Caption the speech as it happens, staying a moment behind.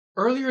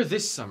Earlier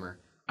this summer,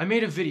 I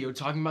made a video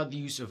talking about the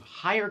use of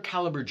higher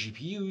caliber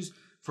GPUs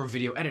for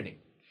video editing.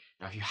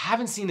 Now, if you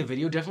haven't seen the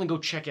video, definitely go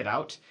check it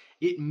out.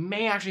 It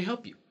may actually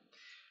help you.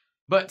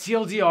 But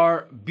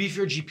TLDR,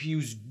 beefier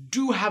GPUs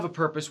do have a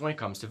purpose when it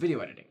comes to video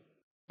editing.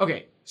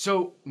 Okay,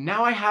 so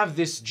now I have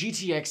this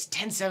GTX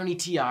 1070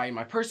 Ti in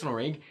my personal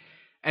rig,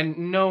 and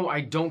no,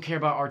 I don't care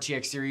about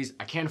RTX series.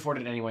 I can't afford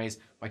it anyways.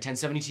 My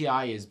 1070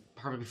 Ti is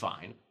perfectly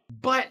fine.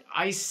 But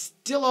I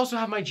still also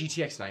have my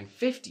GTX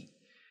 950.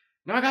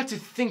 Now I got to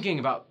thinking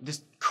about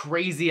this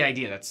crazy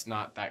idea. That's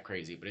not that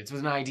crazy, but it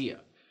was an idea.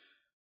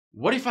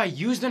 What if I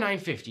use the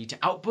 950 to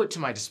output to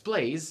my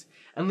displays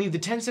and leave the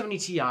 1070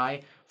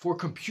 Ti for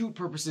compute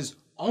purposes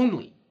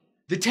only?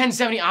 The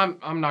 1070,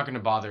 I'm not gonna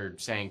bother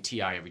saying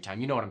Ti every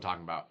time, you know what I'm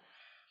talking about.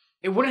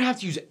 It wouldn't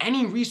have to use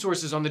any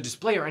resources on the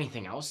display or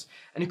anything else,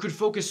 and it could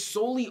focus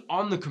solely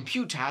on the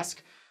compute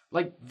task,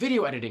 like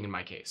video editing in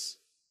my case.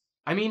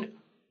 I mean,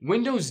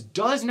 Windows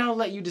does now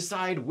let you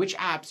decide which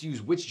apps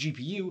use which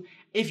GPU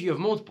if you have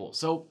multiple,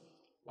 so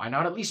why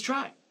not at least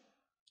try?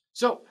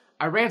 So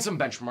I ran some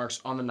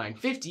benchmarks on the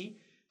 950, the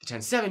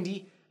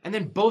 1070, and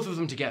then both of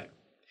them together.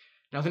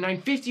 Now the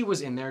 950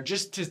 was in there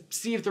just to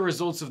see if the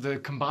results of the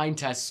combined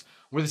tests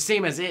were the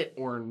same as it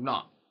or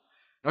not.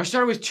 Now I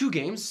started with two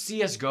games,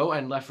 CSGO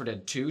and Left 4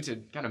 Dead 2, to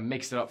kind of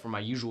mix it up for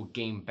my usual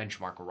game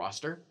benchmark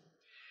roster.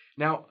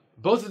 Now,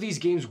 both of these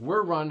games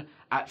were run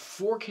at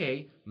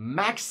 4K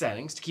max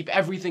settings to keep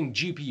everything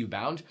GPU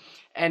bound,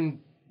 and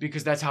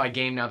because that's how I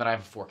game now that I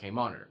have a 4K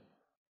monitor.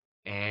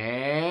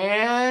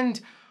 And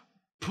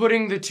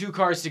putting the two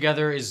cards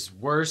together is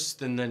worse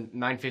than the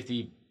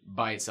 950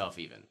 by itself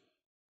even.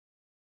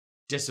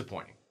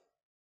 Disappointing.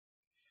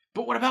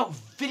 But what about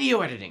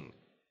video editing?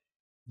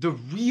 The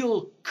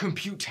real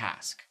compute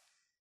task.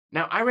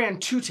 Now, I ran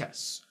two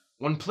tests,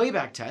 one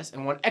playback test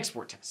and one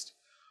export test.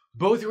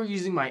 Both were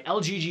using my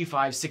LG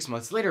G5 6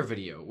 months later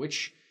video,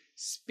 which,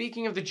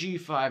 speaking of the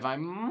G5, I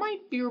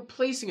might be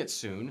replacing it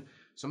soon,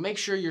 so make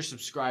sure you're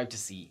subscribed to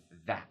see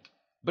that.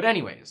 But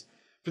anyways,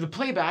 for the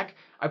playback,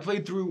 I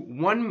played through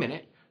 1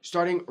 minute,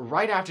 starting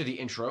right after the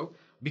intro,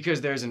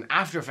 because there's an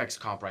After Effects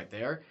comp right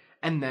there,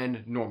 and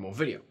then normal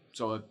video.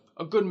 So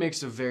a good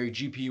mix of very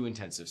GPU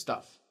intensive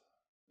stuff.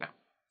 Now,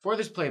 for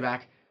this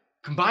playback,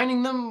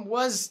 combining them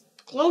was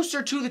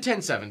closer to the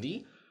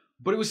 1070,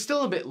 but it was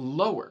still a bit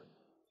lower.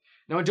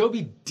 Now,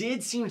 Adobe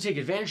did seem to take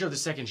advantage of the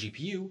second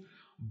GPU,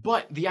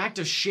 but the act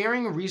of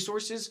sharing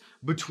resources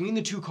between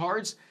the two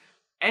cards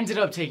ended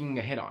up taking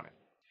a hit on it.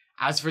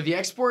 As for the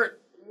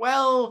export,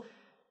 well,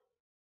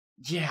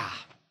 yeah.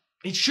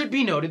 It should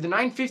be noted the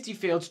 950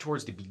 failed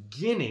towards the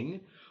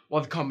beginning,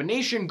 while the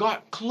combination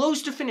got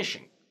close to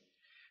finishing.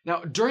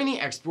 Now, during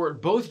the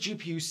export, both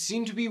GPUs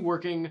seemed to be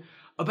working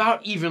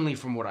about evenly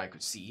from what I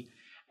could see,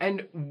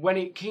 and when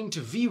it came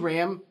to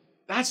VRAM,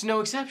 that's no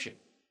exception.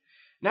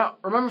 Now,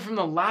 remember from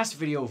the last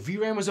video,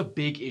 VRAM was a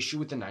big issue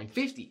with the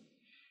 950.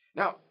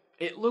 Now,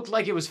 it looked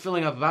like it was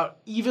filling up about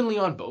evenly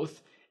on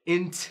both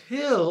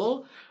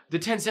until the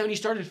 1070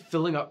 started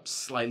filling up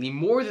slightly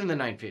more than the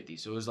 950.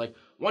 So it was like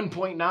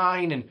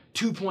 1.9 and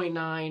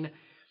 2.9,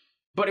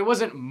 but it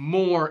wasn't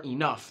more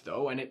enough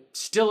though, and it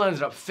still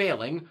ended up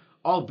failing,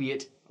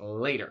 albeit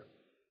later.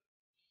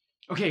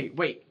 Okay,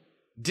 wait,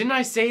 didn't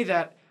I say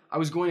that I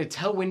was going to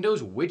tell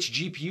Windows which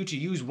GPU to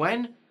use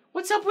when?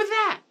 What's up with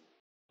that?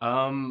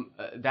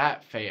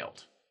 That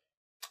failed.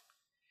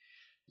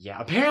 Yeah,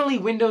 apparently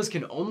Windows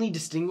can only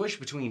distinguish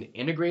between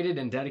integrated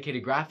and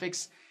dedicated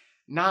graphics,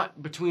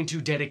 not between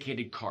two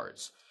dedicated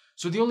cards.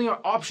 So the only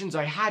options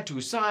I had to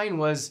assign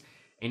was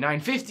a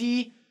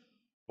 950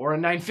 or a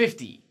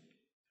 950.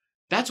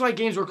 That's why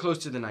games were close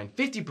to the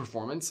 950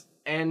 performance,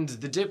 and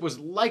the dip was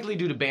likely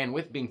due to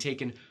bandwidth being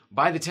taken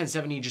by the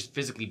 1070 just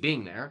physically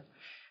being there.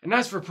 And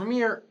as for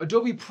Premiere,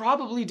 Adobe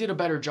probably did a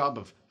better job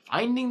of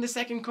finding the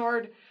second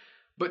card,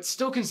 but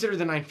still consider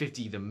the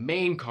 950 the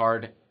main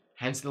card,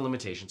 hence the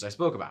limitations I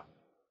spoke about.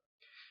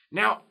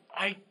 Now,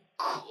 I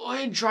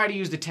could try to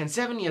use the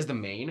 1070 as the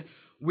main,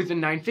 with the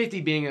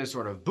 950 being a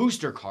sort of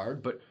booster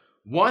card, but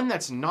one,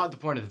 that's not the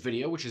point of the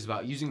video, which is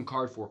about using a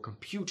card for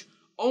compute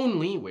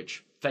only,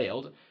 which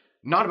failed,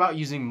 not about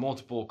using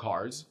multiple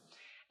cards.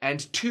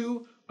 And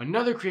two,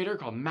 another creator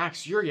called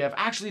Max Yuryev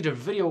actually did a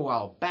video a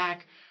while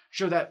back,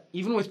 showed that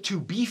even with two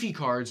beefy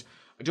cards,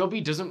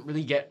 Adobe doesn't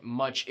really get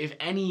much, if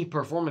any,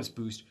 performance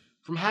boost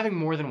from having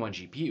more than one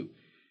GPU.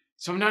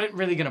 So I'm not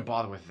really gonna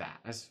bother with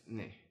that.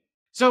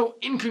 So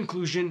in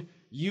conclusion,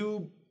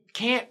 you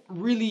can't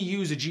really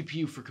use a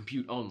GPU for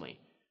compute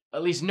only.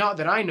 At least not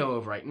that I know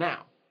of right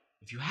now.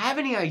 If you have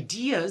any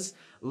ideas,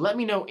 let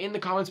me know in the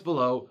comments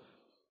below,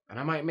 and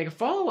I might make a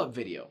follow-up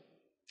video.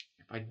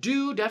 If I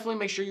do, definitely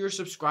make sure you're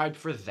subscribed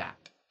for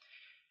that.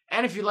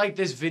 And if you like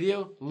this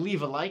video,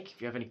 leave a like.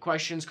 If you have any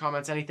questions,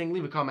 comments, anything,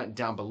 leave a comment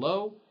down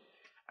below.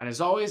 And as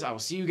always, I will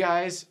see you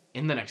guys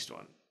in the next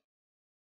one.